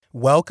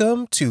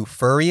Welcome to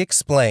Furry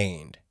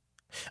Explained.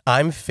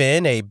 I'm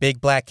Finn, a big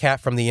black cat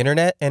from the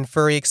internet, and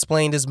Furry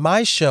Explained is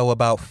my show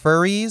about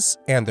furries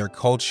and their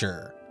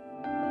culture.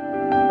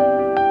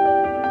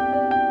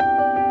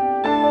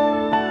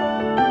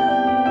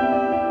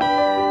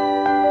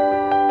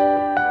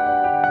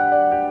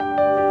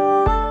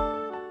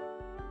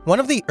 One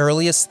of the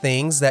earliest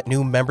things that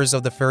new members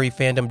of the furry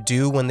fandom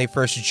do when they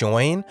first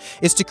join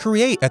is to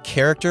create a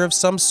character of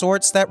some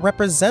sorts that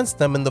represents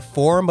them in the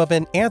form of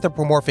an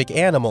anthropomorphic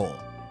animal.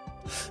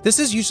 This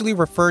is usually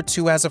referred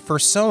to as a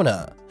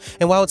fursona,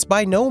 and while it's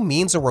by no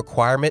means a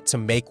requirement to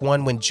make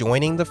one when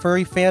joining the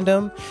furry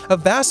fandom, a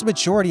vast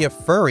majority of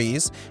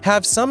furries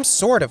have some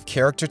sort of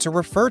character to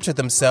refer to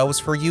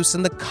themselves for use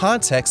in the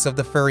context of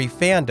the furry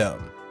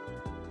fandom.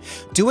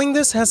 Doing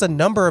this has a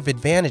number of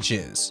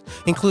advantages,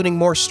 including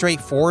more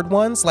straightforward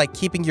ones like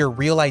keeping your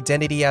real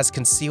identity as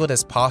concealed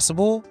as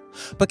possible,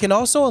 but can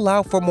also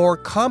allow for more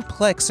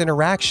complex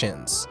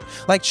interactions,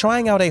 like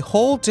trying out a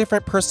whole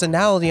different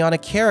personality on a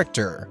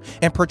character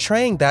and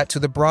portraying that to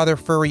the broader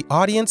furry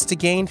audience to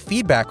gain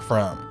feedback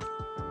from.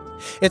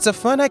 It's a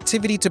fun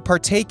activity to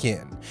partake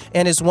in,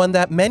 and is one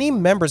that many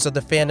members of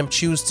the fandom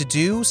choose to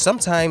do,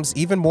 sometimes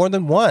even more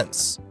than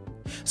once.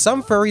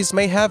 Some furries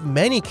may have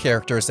many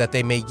characters that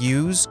they may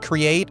use,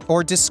 create,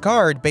 or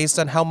discard based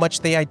on how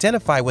much they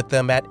identify with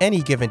them at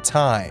any given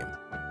time.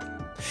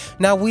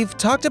 Now, we've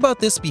talked about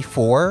this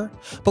before,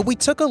 but we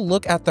took a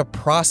look at the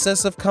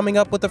process of coming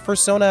up with a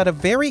fursona at a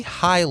very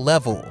high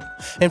level,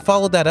 and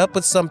followed that up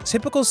with some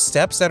typical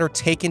steps that are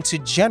taken to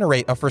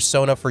generate a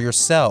fursona for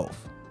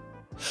yourself.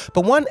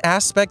 But one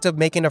aspect of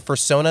making a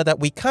fursona that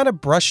we kind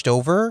of brushed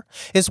over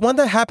is one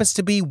that happens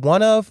to be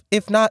one of,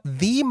 if not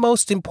the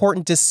most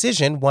important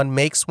decision one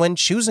makes when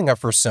choosing a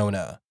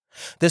fursona: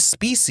 the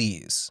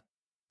species.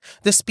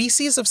 The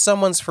species of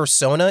someone's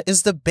fursona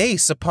is the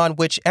base upon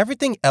which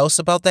everything else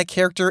about that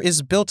character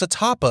is built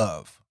atop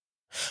of.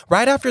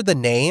 Right after the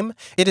name,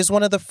 it is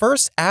one of the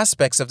first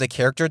aspects of the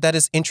character that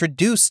is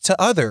introduced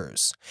to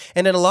others,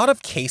 and in a lot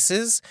of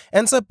cases,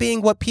 ends up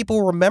being what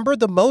people remember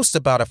the most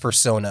about a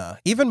fursona,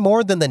 even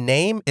more than the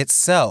name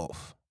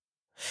itself.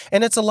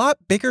 And it's a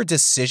lot bigger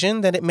decision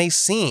than it may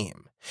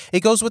seem. It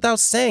goes without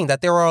saying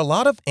that there are a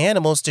lot of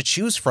animals to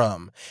choose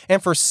from,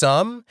 and for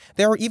some,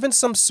 there are even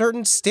some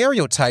certain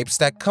stereotypes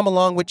that come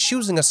along with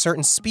choosing a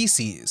certain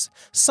species,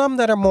 some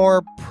that are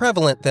more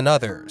prevalent than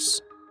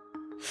others.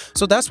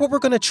 So that's what we're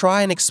going to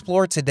try and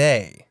explore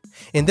today.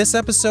 In this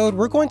episode,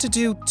 we're going to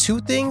do two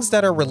things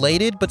that are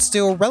related but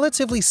still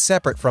relatively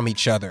separate from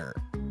each other.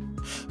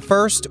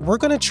 First, we're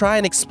going to try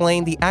and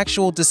explain the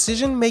actual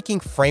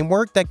decision-making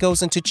framework that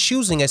goes into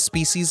choosing a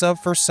species of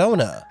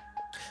fursona.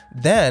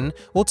 Then,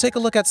 we'll take a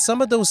look at some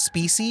of those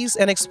species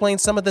and explain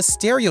some of the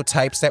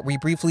stereotypes that we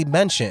briefly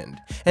mentioned,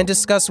 and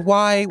discuss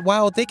why,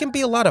 while they can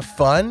be a lot of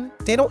fun,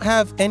 they don't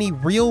have any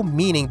real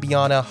meaning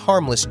beyond a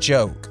harmless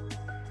joke.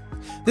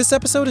 This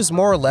episode is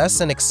more or less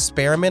an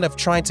experiment of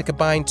trying to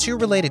combine two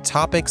related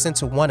topics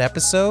into one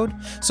episode,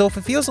 so if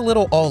it feels a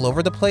little all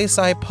over the place,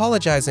 I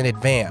apologize in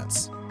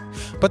advance.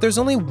 But there's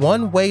only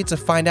one way to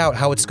find out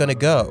how it's gonna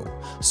go,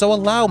 so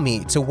allow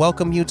me to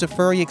welcome you to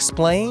Furry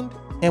Explained,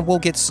 and we'll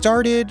get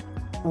started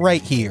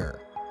right here.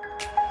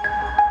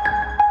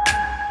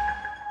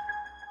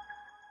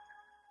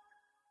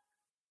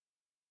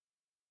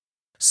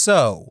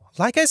 So,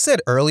 like I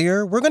said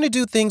earlier, we're gonna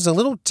do things a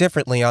little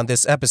differently on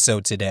this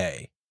episode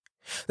today.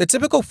 The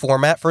typical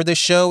format for this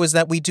show is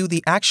that we do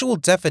the actual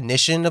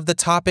definition of the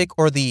topic,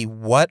 or the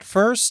what,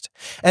 first,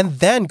 and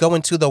then go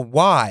into the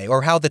why,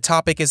 or how the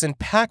topic is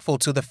impactful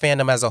to the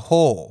fandom as a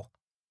whole.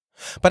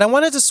 But I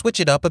wanted to switch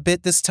it up a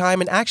bit this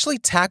time and actually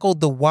tackle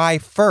the why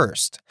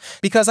first,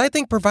 because I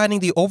think providing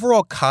the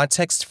overall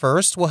context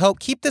first will help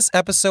keep this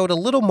episode a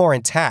little more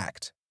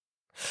intact.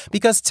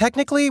 Because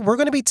technically, we're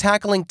going to be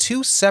tackling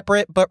two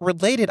separate but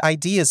related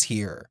ideas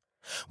here: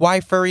 why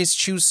furries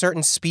choose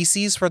certain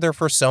species for their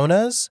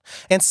fursonas,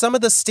 and some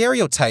of the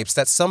stereotypes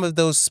that some of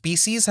those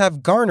species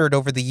have garnered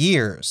over the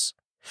years.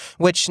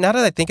 Which, now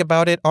that I think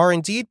about it, are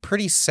indeed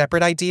pretty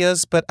separate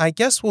ideas, but I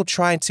guess we'll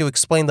try to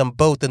explain them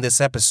both in this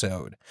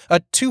episode. A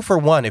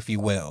 2-for-1, if you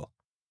will.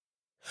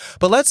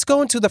 But let's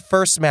go into the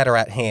first matter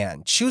at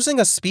hand: choosing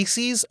a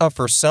species of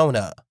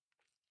fursona.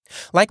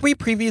 Like we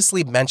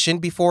previously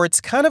mentioned before,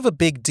 it's kind of a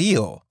big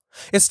deal.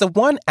 It's the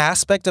one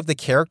aspect of the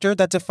character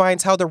that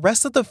defines how the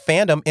rest of the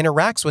fandom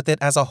interacts with it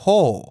as a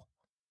whole.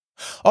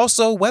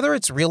 Also, whether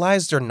it's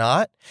realized or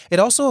not, it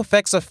also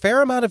affects a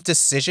fair amount of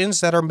decisions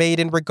that are made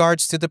in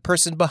regards to the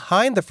person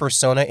behind the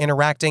fursona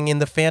interacting in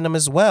the fandom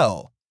as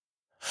well.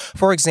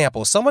 For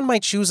example, someone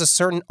might choose a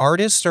certain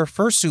artist or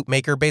fursuit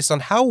maker based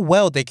on how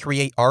well they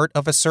create art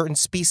of a certain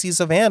species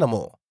of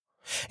animal.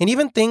 And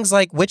even things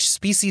like which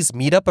species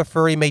meetup a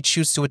furry may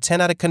choose to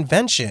attend at a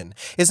convention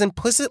is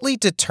implicitly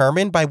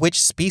determined by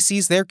which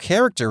species their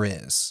character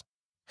is.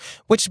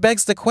 Which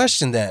begs the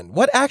question then,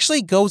 what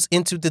actually goes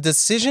into the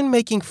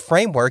decision-making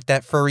framework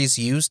that furries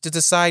use to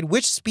decide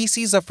which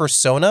species of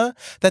fursona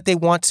that they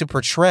want to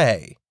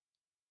portray?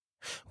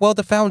 Well,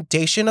 the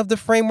foundation of the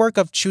framework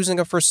of choosing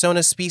a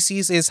fursona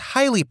species is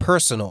highly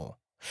personal.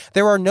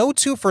 There are no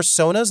two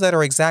fursonas that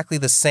are exactly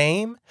the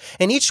same,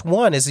 and each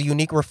one is a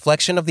unique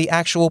reflection of the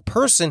actual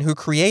person who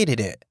created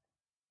it.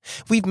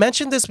 We've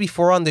mentioned this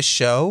before on the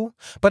show,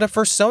 but a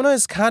fursona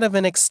is kind of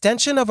an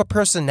extension of a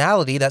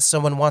personality that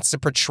someone wants to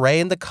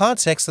portray in the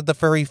context of the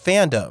furry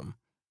fandom.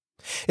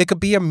 It could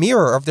be a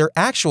mirror of their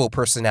actual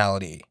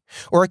personality,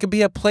 or it could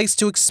be a place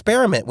to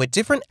experiment with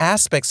different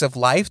aspects of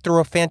life through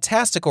a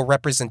fantastical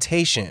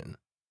representation.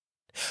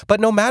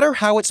 But no matter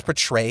how it's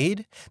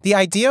portrayed, the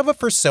idea of a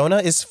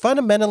fursona is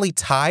fundamentally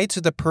tied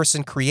to the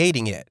person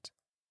creating it.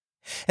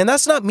 And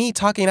that's not me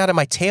talking out of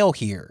my tail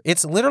here,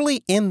 it's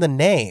literally in the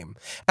name,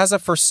 as a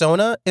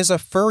fursona is a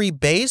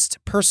furry-based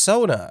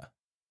persona.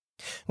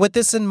 With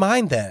this in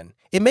mind then,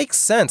 it makes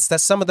sense that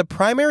some of the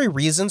primary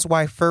reasons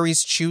why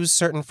furries choose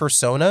certain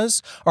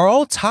fursonas are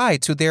all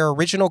tied to their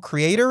original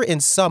creator in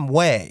some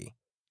way.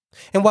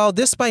 And while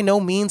this by no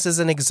means is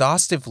an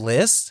exhaustive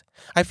list,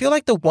 I feel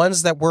like the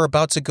ones that we're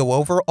about to go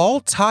over all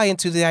tie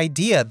into the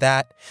idea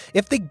that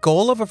if the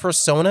goal of a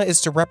fursona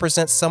is to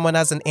represent someone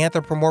as an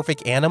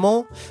anthropomorphic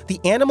animal, the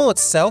animal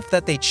itself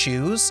that they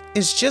choose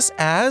is just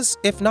as,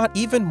 if not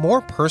even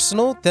more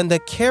personal than the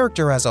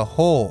character as a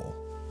whole.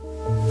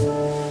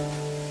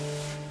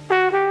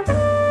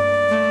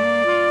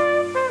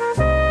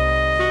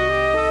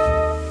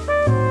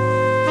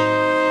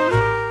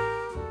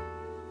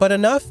 But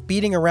enough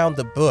beating around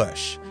the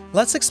bush.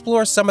 Let's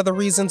explore some of the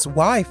reasons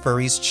why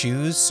furries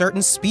choose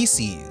certain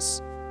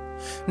species.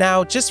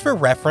 Now, just for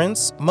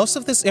reference, most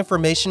of this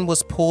information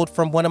was pulled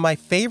from one of my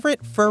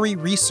favorite furry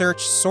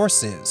research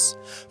sources,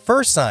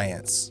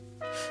 Furscience.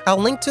 I'll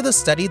link to the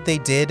study they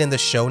did in the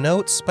show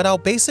notes, but I'll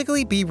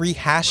basically be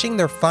rehashing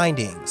their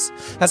findings,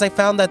 as I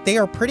found that they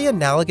are pretty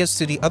analogous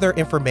to the other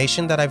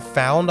information that I've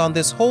found on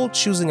this whole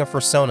choosing a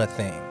fursona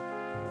thing.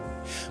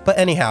 But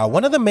anyhow,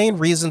 one of the main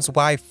reasons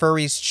why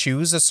furries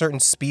choose a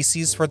certain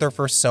species for their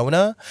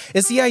fursona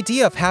is the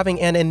idea of having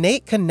an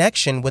innate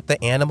connection with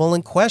the animal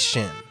in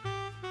question.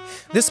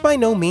 This by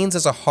no means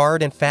is a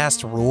hard and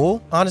fast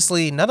rule,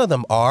 honestly none of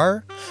them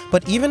are,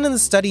 but even in the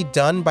study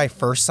done by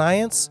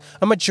Furscience,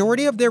 a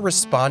majority of their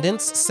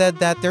respondents said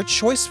that their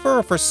choice for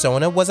a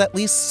fursona was at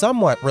least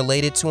somewhat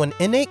related to an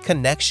innate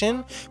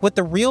connection with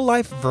the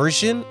real-life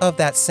version of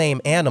that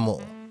same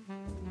animal.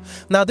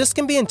 Now, this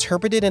can be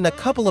interpreted in a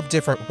couple of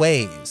different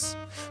ways.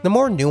 The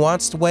more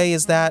nuanced way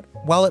is that,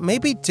 while it may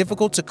be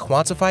difficult to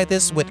quantify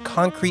this with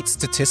concrete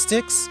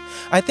statistics,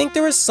 I think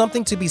there is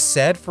something to be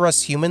said for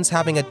us humans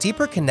having a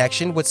deeper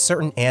connection with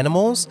certain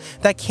animals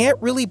that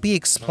can't really be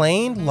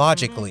explained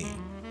logically.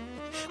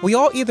 We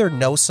all either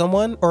know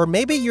someone, or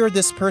maybe you're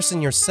this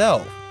person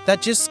yourself,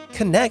 that just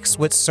connects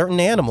with certain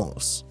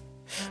animals.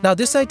 Now,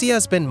 this idea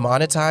has been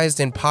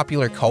monetized in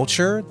popular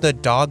culture. The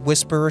Dog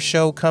Whisperer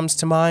show comes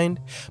to mind,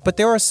 but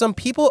there are some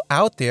people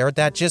out there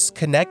that just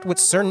connect with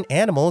certain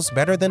animals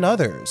better than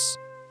others.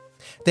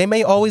 They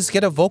may always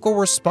get a vocal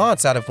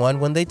response out of one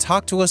when they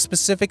talk to a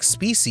specific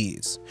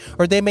species,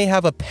 or they may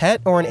have a pet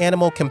or an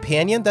animal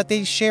companion that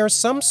they share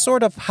some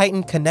sort of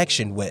heightened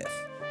connection with.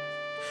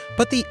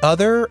 But the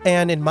other,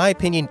 and in my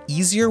opinion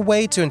easier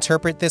way to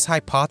interpret this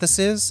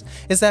hypothesis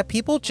is that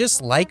people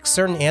just like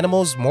certain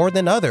animals more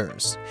than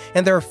others,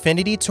 and their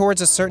affinity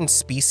towards a certain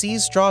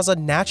species draws a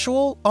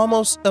natural,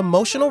 almost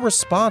emotional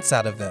response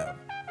out of them.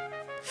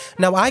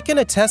 Now, I can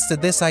attest to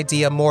this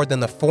idea more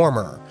than the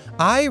former.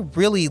 I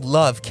really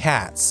love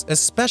cats,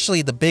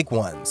 especially the big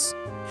ones.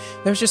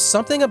 There's just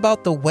something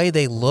about the way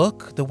they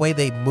look, the way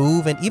they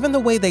move, and even the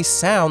way they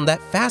sound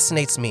that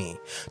fascinates me,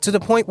 to the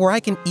point where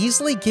I can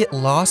easily get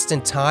lost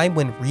in time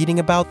when reading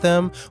about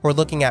them, or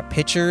looking at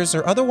pictures,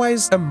 or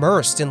otherwise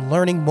immersed in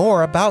learning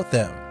more about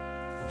them.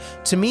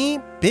 To me,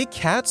 big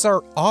cats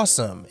are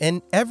awesome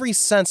in every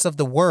sense of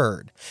the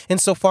word,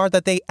 insofar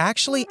that they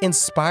actually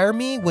inspire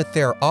me with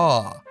their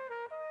awe.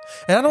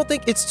 And I don't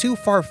think it's too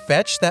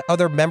far-fetched that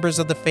other members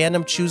of the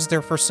fandom choose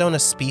their fursona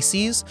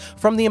species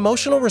from the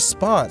emotional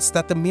response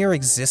that the mere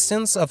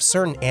existence of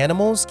certain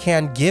animals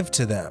can give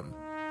to them.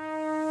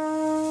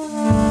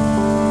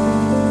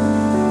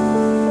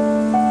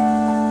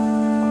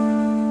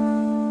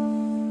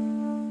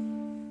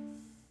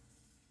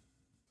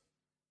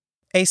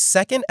 A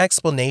second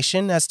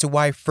explanation as to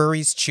why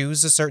furries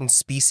choose a certain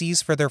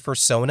species for their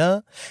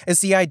fursona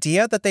is the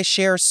idea that they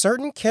share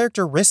certain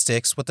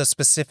characteristics with a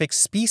specific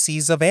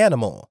species of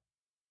animal.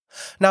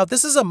 Now,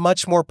 this is a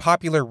much more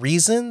popular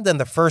reason than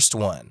the first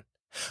one.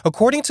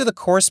 According to the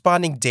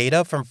corresponding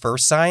data from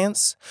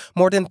Furscience,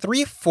 more than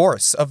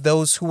 3/4 of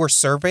those who were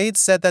surveyed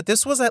said that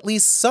this was at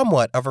least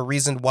somewhat of a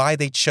reason why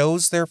they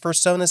chose their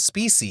fursona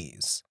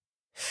species.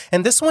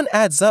 And this one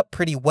adds up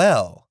pretty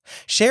well.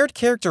 Shared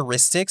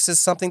characteristics is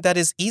something that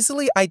is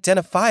easily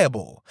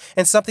identifiable,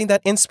 and something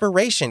that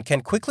inspiration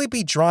can quickly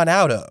be drawn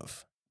out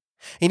of.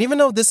 And even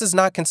though this is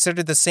not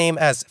considered the same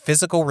as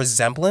physical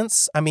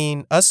resemblance, I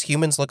mean, us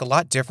humans look a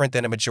lot different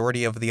than a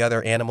majority of the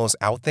other animals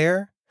out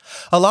there.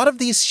 A lot of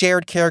these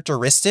shared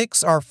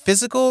characteristics are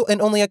physical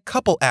in only a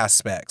couple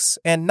aspects,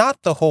 and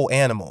not the whole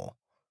animal.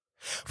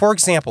 For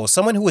example,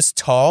 someone who is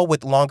tall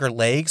with longer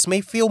legs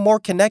may feel more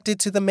connected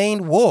to the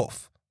maned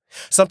wolf.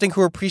 Something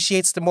who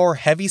appreciates the more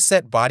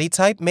heavy-set body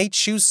type may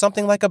choose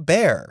something like a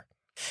bear.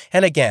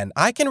 And again,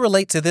 I can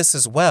relate to this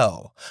as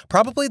well.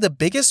 Probably the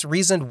biggest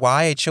reason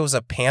why I chose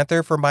a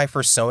panther for my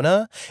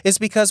fursona is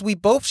because we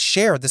both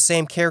share the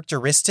same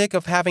characteristic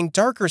of having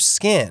darker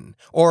skin,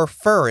 or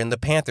fur in the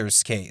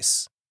panther's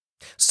case.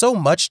 So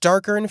much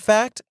darker, in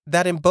fact,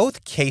 that in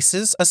both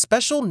cases a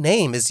special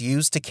name is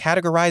used to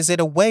categorize it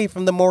away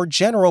from the more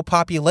general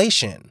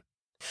population.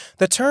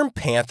 The term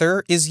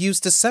panther is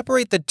used to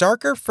separate the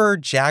darker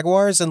furred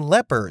jaguars and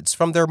leopards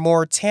from their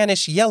more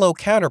tannish yellow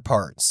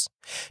counterparts,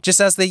 just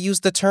as they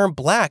use the term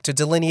black to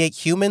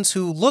delineate humans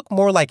who look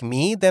more like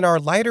me than are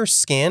lighter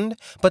skinned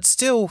but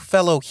still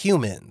fellow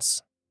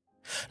humans.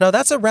 Now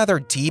that's a rather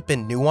deep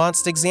and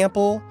nuanced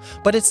example,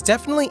 but it's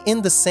definitely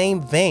in the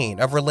same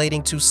vein of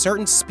relating to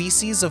certain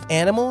species of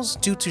animals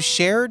due to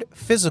shared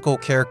physical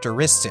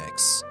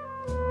characteristics.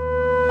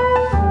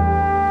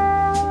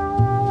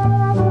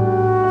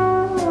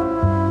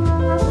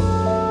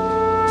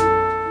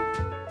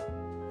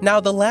 Now,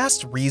 the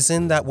last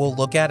reason that we'll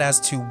look at as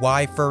to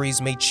why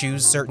furries may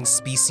choose certain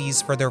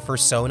species for their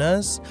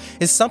fursonas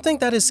is something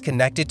that is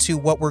connected to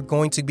what we're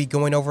going to be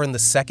going over in the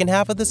second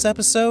half of this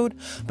episode,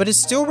 but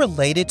is still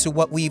related to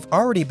what we've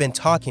already been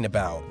talking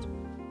about.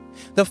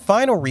 The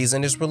final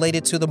reason is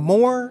related to the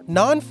more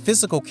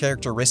non-physical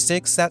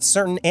characteristics that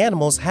certain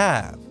animals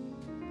have.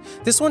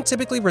 This one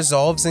typically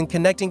resolves in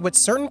connecting with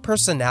certain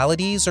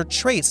personalities or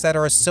traits that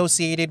are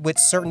associated with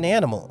certain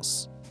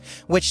animals.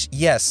 Which,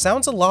 yes,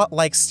 sounds a lot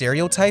like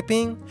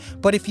stereotyping,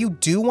 but if you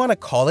do want to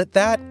call it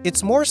that,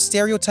 it's more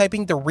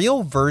stereotyping the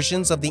real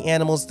versions of the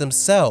animals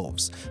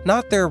themselves,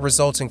 not their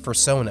resulting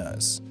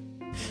fursonas.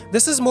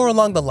 This is more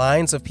along the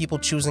lines of people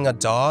choosing a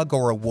dog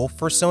or a wolf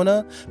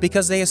fursona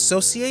because they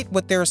associate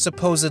with their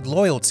supposed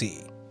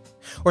loyalty.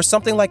 Or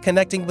something like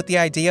connecting with the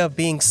idea of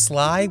being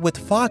sly with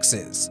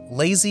foxes,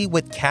 lazy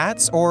with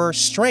cats, or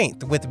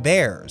strength with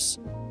bears.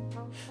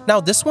 Now,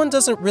 this one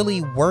doesn't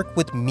really work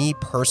with me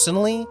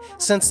personally,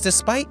 since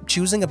despite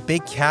choosing a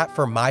big cat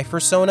for my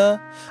fursona,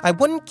 I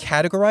wouldn't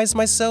categorize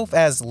myself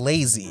as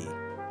lazy.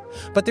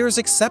 But there's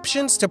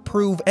exceptions to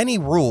prove any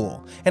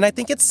rule, and I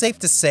think it's safe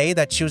to say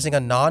that choosing a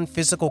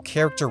non-physical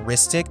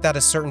characteristic that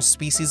a certain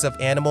species of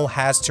animal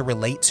has to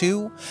relate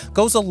to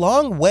goes a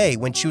long way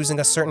when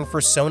choosing a certain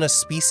fursona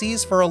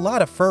species for a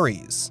lot of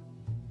furries.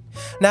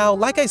 Now,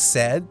 like I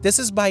said, this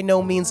is by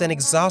no means an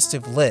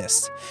exhaustive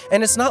list,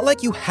 and it's not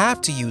like you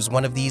have to use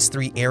one of these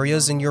 3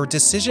 areas in your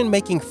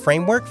decision-making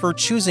framework for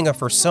choosing a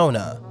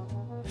fursona.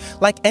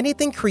 Like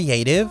anything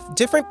creative,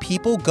 different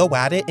people go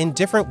at it in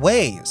different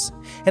ways,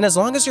 and as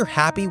long as you're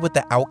happy with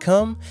the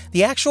outcome,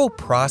 the actual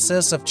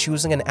process of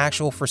choosing an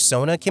actual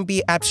fursona can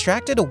be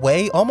abstracted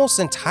away almost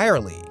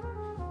entirely.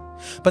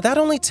 But that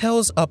only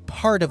tells a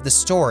part of the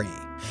story,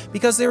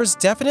 because there is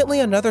definitely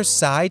another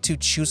side to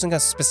choosing a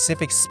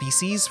specific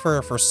species for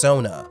a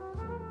fursona.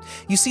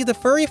 You see, the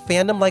furry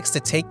fandom likes to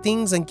take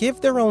things and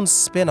give their own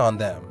spin on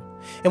them,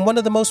 and one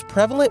of the most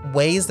prevalent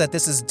ways that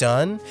this is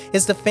done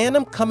is the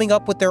fandom coming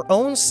up with their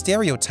own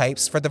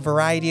stereotypes for the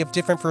variety of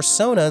different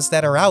fursonas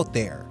that are out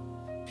there.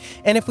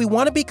 And if we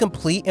want to be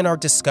complete in our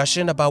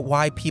discussion about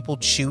why people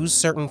choose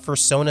certain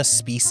fursona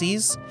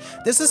species,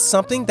 this is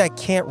something that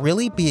can't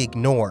really be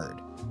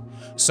ignored.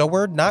 So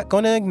we're not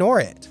going to ignore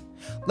it.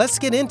 Let's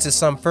get into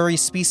some furry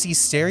species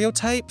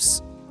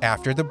stereotypes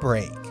after the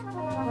break.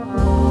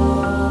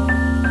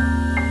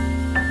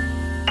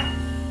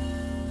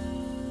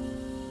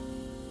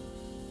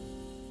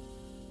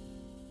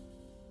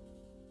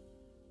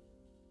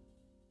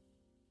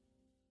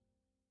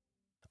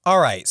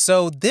 Alright,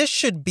 so this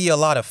should be a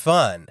lot of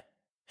fun.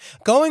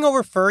 Going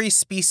over furry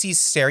species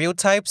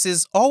stereotypes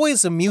is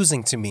always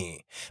amusing to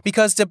me,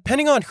 because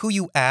depending on who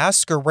you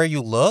ask or where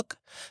you look,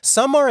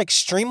 some are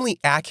extremely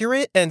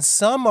accurate and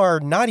some are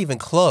not even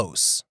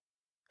close.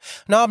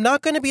 Now, I'm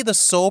not going to be the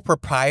sole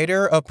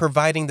proprietor of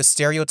providing the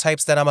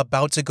stereotypes that I'm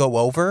about to go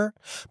over.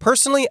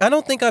 Personally, I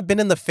don't think I've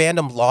been in the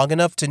fandom long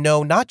enough to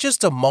know not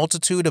just a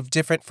multitude of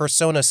different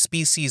fursona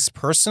species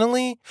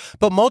personally,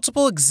 but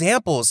multiple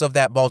examples of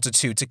that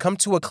multitude to come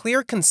to a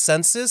clear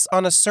consensus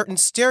on a certain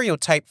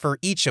stereotype for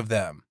each of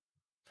them.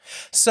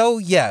 So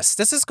yes,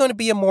 this is going to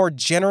be a more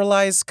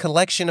generalized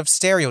collection of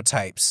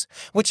stereotypes,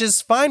 which is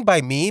fine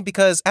by me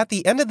because at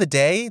the end of the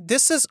day,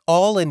 this is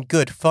all in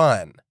good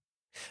fun.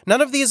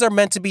 None of these are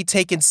meant to be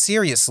taken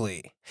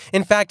seriously.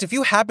 In fact, if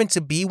you happen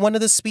to be one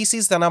of the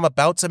species that I'm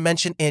about to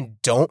mention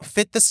and don't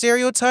fit the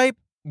stereotype,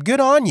 good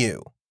on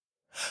you.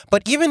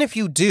 But even if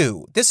you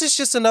do, this is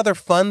just another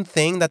fun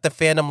thing that the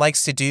fandom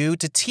likes to do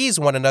to tease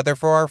one another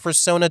for our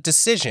fursona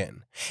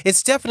decision.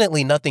 It's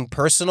definitely nothing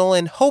personal,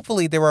 and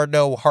hopefully there are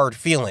no hard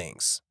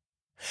feelings.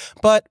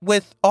 But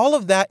with all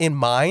of that in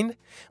mind,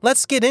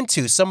 let's get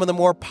into some of the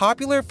more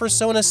popular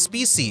fursona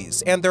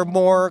species and their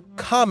more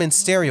common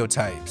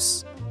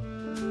stereotypes.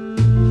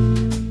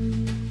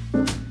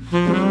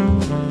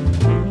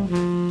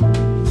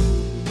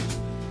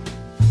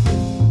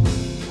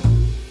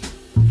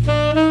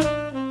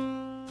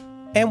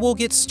 And And we'll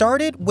get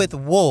started with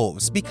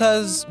wolves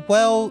because,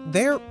 well,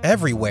 they're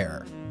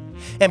everywhere.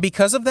 And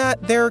because of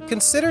that, they're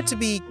considered to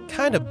be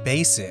kind of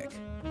basic.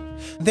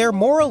 They're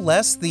more or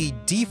less the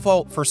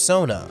default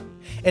fursona.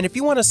 And if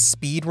you want to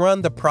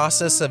speedrun the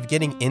process of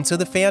getting into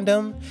the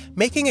fandom,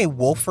 making a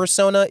wolf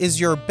fursona is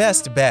your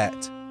best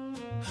bet.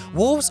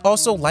 Wolves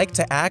also like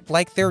to act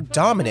like they're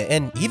dominant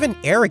and even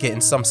arrogant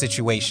in some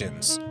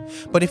situations.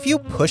 But if you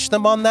push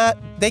them on that,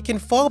 they can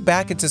fall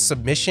back into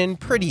submission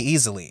pretty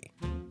easily.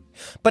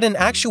 But in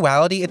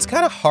actuality, it's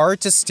kind of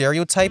hard to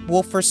stereotype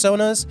wolf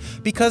personas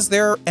because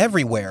they're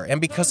everywhere,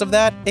 and because of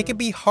that, it can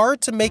be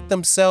hard to make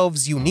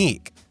themselves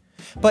unique.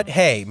 But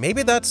hey,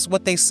 maybe that's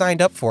what they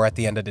signed up for at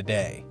the end of the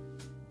day.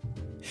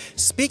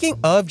 Speaking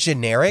of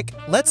generic,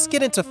 let's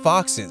get into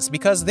foxes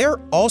because they're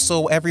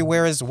also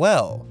everywhere as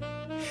well.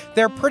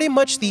 They're pretty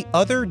much the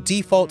other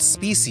default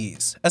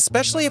species,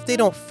 especially if they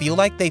don't feel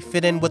like they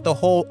fit in with the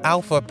whole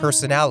alpha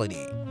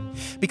personality.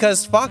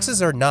 Because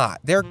foxes are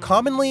not, they're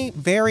commonly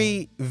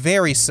very,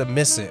 very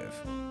submissive.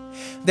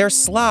 They're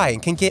sly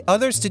and can get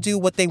others to do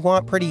what they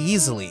want pretty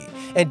easily,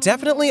 and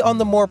definitely on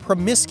the more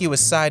promiscuous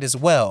side as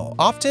well,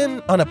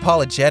 often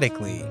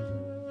unapologetically.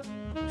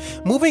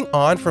 Moving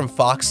on from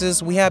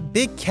foxes, we have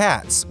big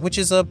cats, which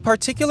is a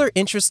particular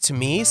interest to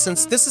me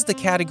since this is the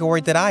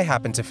category that I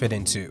happen to fit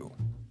into.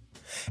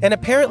 And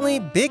apparently,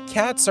 big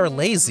cats are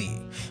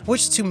lazy,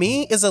 which to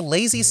me is a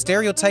lazy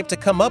stereotype to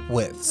come up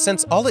with,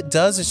 since all it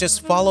does is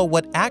just follow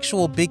what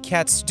actual big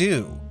cats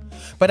do.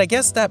 But I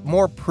guess that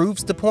more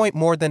proves the point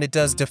more than it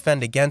does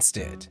defend against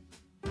it.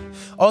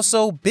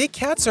 Also, big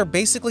cats are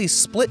basically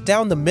split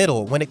down the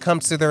middle when it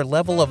comes to their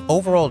level of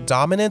overall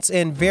dominance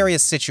in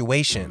various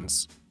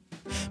situations.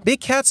 Big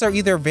cats are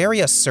either very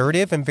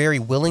assertive and very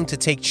willing to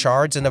take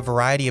charge in a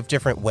variety of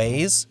different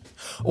ways,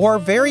 or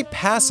very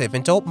passive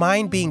and don't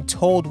mind being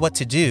told what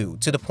to do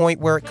to the point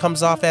where it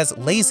comes off as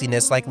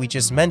laziness like we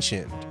just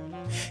mentioned.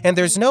 And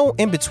there's no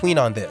in-between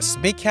on this.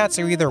 Big cats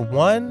are either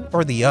one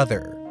or the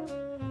other.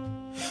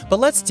 But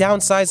let's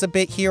downsize a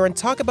bit here and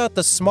talk about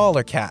the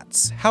smaller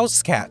cats,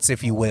 house cats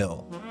if you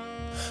will.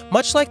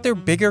 Much like their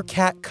bigger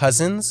cat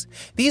cousins,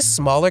 these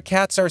smaller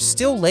cats are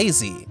still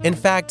lazy, in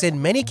fact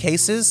in many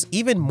cases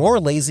even more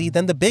lazy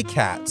than the big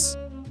cats.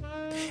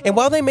 And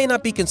while they may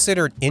not be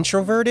considered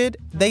introverted,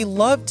 they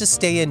love to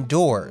stay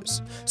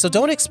indoors, so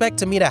don't expect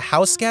to meet a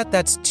house cat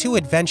that's too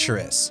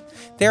adventurous.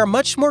 They are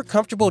much more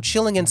comfortable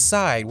chilling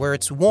inside where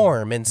it's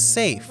warm and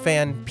safe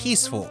and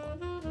peaceful.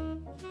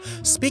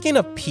 Speaking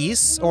of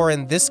peace, or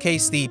in this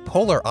case the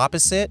polar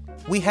opposite,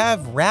 we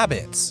have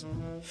rabbits.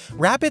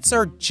 Rabbits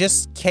are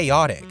just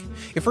chaotic.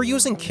 If we're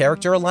using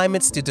character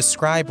alignments to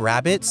describe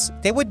rabbits,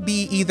 they would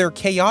be either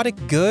chaotic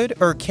good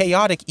or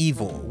chaotic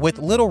evil, with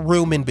little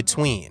room in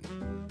between.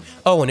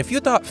 Oh, and if you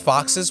thought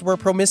foxes were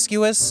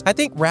promiscuous, I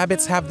think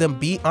rabbits have them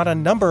beat on a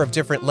number of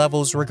different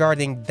levels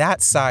regarding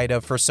that side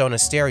of fursona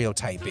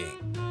stereotyping.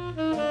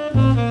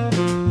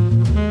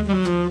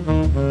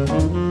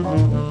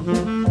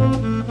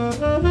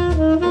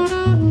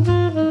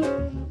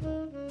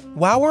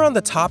 While we're on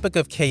the topic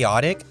of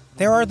chaotic,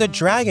 there are the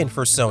dragon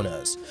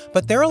fursonas,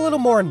 but they're a little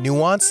more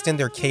nuanced in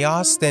their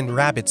chaos than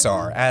rabbits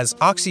are, as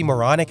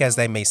oxymoronic as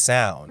they may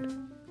sound.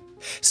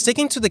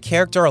 Sticking to the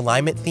character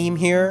alignment theme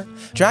here,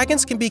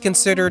 dragons can be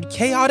considered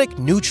chaotic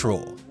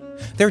neutral.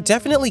 They're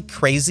definitely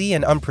crazy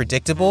and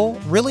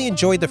unpredictable, really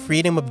enjoy the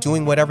freedom of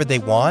doing whatever they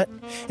want,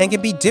 and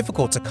can be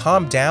difficult to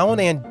calm down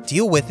and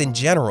deal with in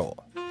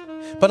general.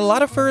 But a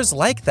lot of furs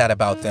like that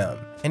about them,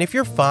 and if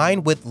you're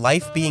fine with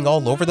life being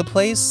all over the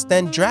place,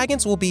 then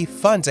dragons will be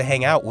fun to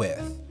hang out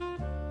with.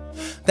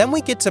 Then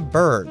we get to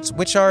birds,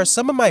 which are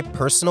some of my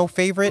personal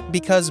favorite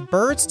because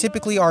birds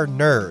typically are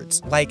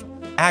nerds, like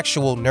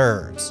actual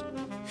nerds.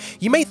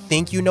 You may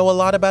think you know a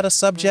lot about a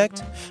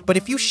subject, but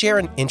if you share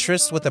an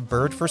interest with a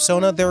bird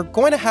fursona, they're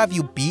going to have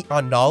you beat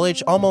on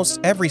knowledge almost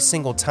every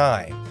single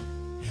time.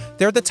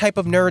 They're the type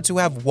of nerds who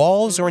have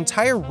walls or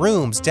entire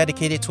rooms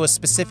dedicated to a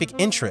specific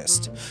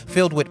interest,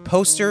 filled with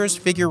posters,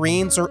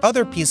 figurines, or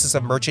other pieces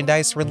of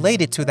merchandise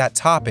related to that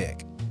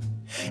topic.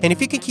 And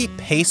if you can keep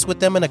pace with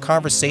them in a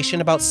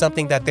conversation about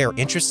something that they're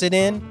interested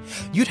in,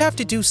 you'd have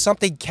to do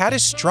something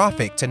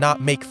catastrophic to not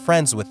make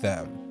friends with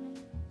them.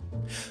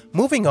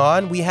 Moving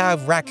on, we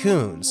have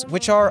raccoons,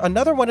 which are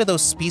another one of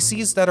those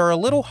species that are a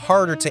little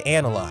harder to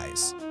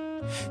analyze.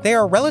 They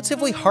are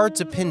relatively hard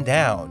to pin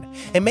down,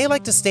 and may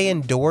like to stay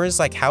indoors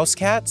like house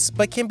cats,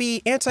 but can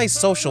be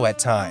antisocial at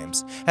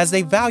times, as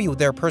they value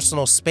their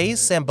personal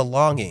space and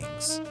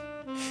belongings.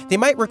 They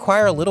might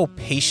require a little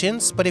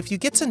patience, but if you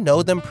get to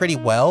know them pretty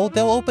well,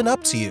 they'll open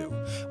up to you,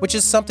 which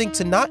is something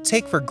to not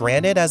take for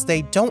granted as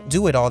they don't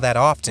do it all that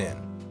often.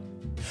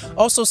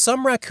 Also,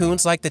 some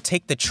raccoons like to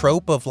take the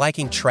trope of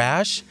liking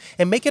trash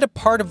and make it a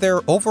part of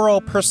their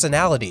overall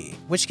personality,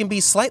 which can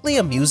be slightly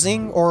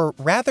amusing or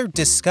rather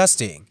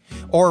disgusting,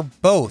 or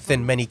both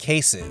in many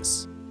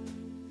cases.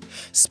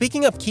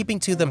 Speaking of keeping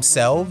to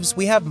themselves,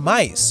 we have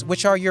mice,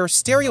 which are your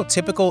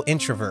stereotypical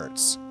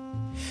introverts.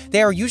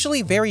 They are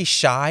usually very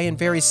shy and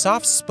very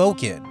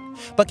soft-spoken,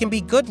 but can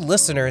be good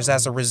listeners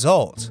as a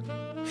result.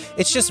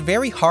 It's just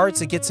very hard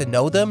to get to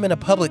know them in a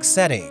public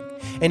setting,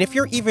 and if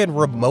you're even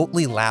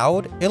remotely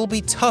loud, it'll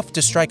be tough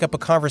to strike up a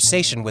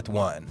conversation with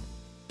one.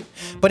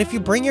 But if you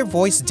bring your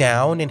voice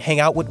down and hang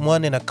out with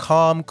one in a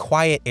calm,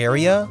 quiet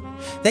area,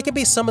 they can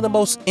be some of the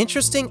most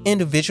interesting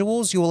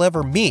individuals you will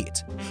ever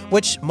meet,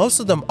 which most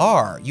of them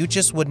are, you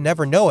just would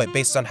never know it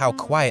based on how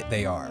quiet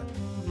they are.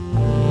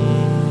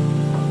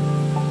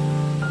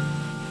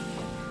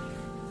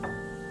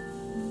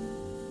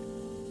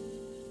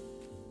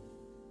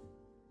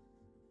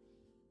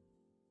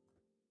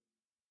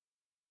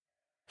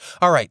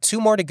 Alright, 2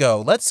 more to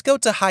go. Let's go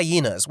to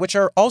hyenas, which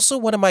are also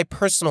one of my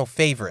personal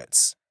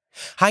favorites.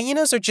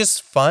 Hyenas are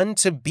just fun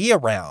to be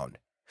around.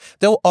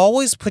 They'll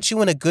always put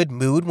you in a good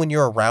mood when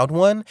you're around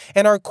one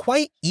and are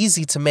quite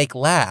easy to make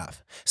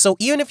laugh. So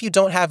even if you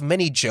don't have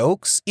many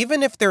jokes,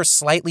 even if they're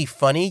slightly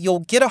funny,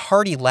 you'll get a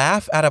hearty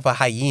laugh out of a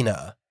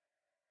hyena.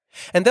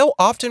 And they'll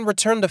often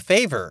return the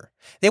favor.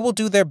 They will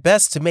do their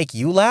best to make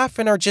you laugh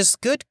and are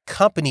just good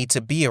company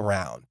to be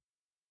around.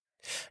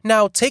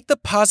 Now, take the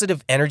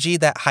positive energy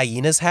that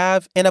hyenas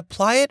have and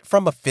apply it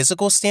from a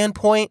physical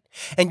standpoint,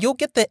 and you'll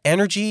get the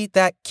energy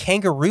that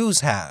kangaroos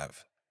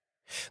have.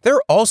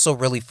 They're also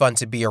really fun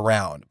to be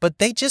around, but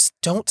they just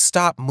don't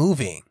stop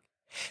moving.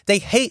 They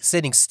hate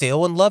sitting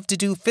still and love to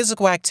do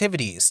physical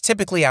activities,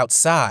 typically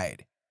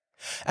outside.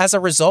 As a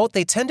result,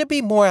 they tend to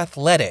be more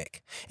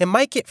athletic and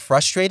might get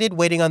frustrated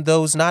waiting on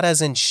those not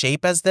as in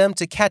shape as them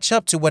to catch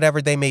up to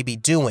whatever they may be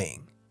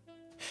doing.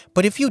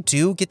 But if you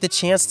do get the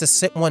chance to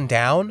sit one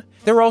down,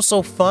 they're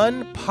also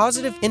fun,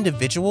 positive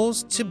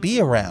individuals to be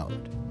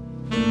around.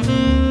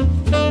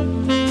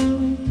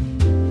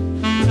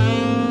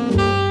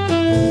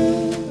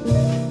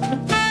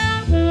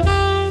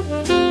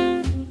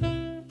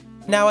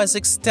 Now, as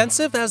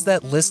extensive as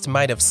that list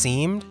might have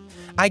seemed,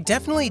 I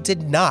definitely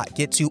did not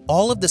get to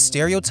all of the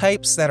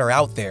stereotypes that are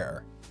out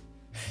there.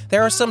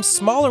 There are some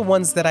smaller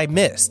ones that I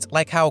missed,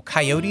 like how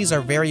coyotes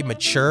are very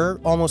mature,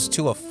 almost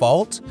to a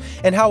fault,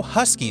 and how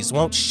huskies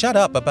won't shut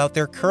up about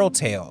their curl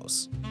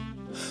tails.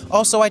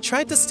 Also, I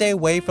tried to stay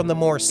away from the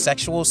more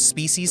sexual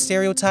species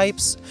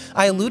stereotypes.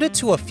 I alluded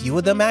to a few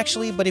of them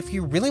actually, but if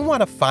you really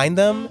want to find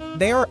them,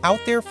 they are out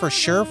there for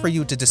sure for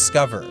you to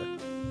discover.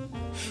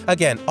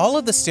 Again, all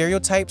of the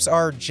stereotypes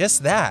are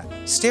just that,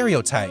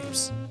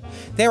 stereotypes.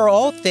 They are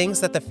all things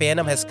that the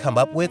fandom has come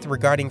up with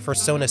regarding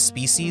Fursona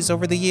species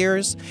over the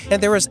years,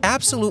 and there is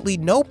absolutely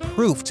no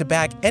proof to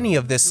back any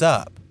of this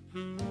up.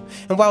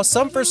 And while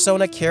some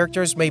Fursona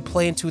characters may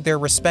play into their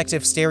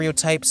respective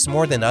stereotypes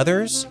more than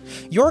others,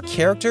 your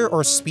character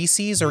or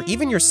species or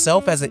even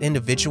yourself as an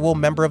individual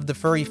member of the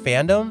furry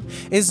fandom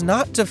is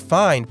not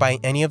defined by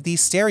any of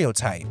these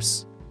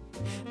stereotypes.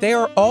 They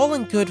are all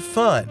in good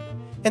fun,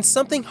 and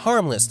something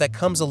harmless that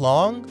comes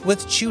along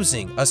with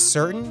choosing a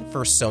certain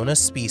Fursona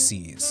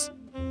species.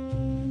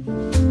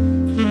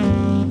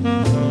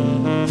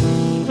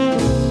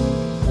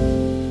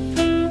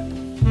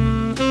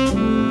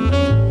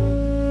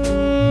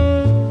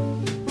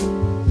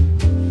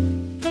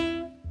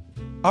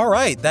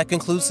 Alright, that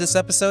concludes this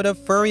episode of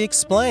Furry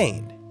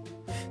Explained.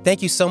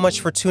 Thank you so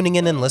much for tuning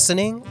in and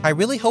listening. I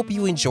really hope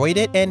you enjoyed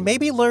it and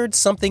maybe learned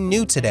something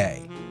new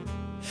today.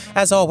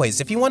 As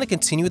always, if you want to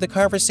continue the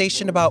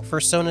conversation about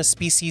Fursona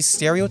species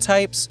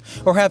stereotypes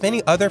or have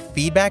any other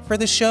feedback for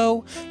the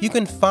show, you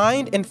can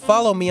find and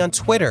follow me on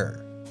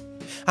Twitter.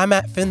 I'm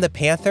at Finn the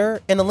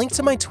Panther, and a link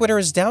to my Twitter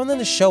is down in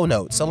the show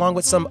notes, along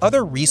with some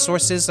other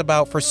resources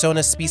about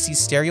Fursona species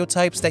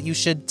stereotypes that you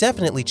should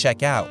definitely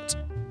check out.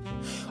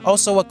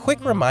 Also, a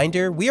quick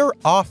reminder, we are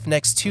off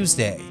next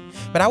Tuesday,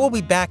 but I will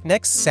be back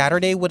next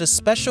Saturday with a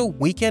special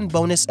weekend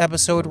bonus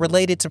episode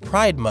related to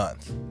Pride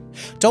Month.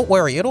 Don't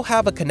worry, it'll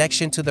have a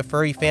connection to the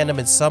furry fandom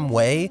in some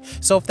way,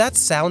 so if that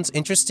sounds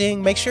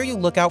interesting, make sure you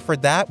look out for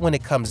that when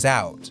it comes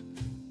out.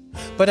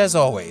 But as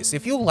always,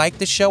 if you like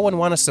the show and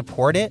want to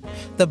support it,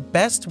 the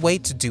best way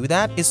to do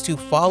that is to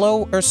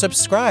follow or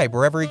subscribe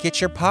wherever you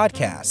get your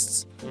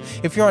podcasts.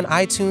 If you're on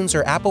iTunes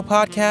or Apple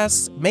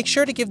Podcasts, make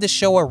sure to give the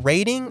show a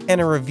rating and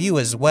a review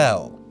as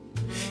well.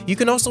 You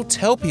can also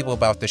tell people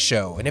about the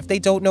show, and if they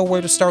don't know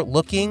where to start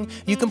looking,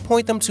 you can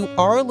point them to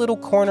our little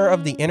corner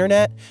of the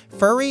internet,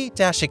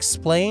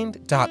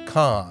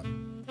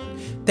 furry-explained.com.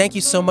 Thank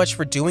you so much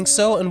for doing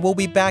so, and we'll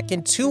be back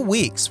in 2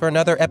 weeks for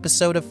another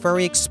episode of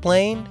Furry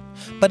Explained.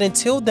 But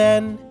until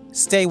then,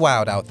 stay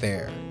wild out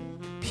there.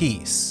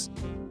 Peace.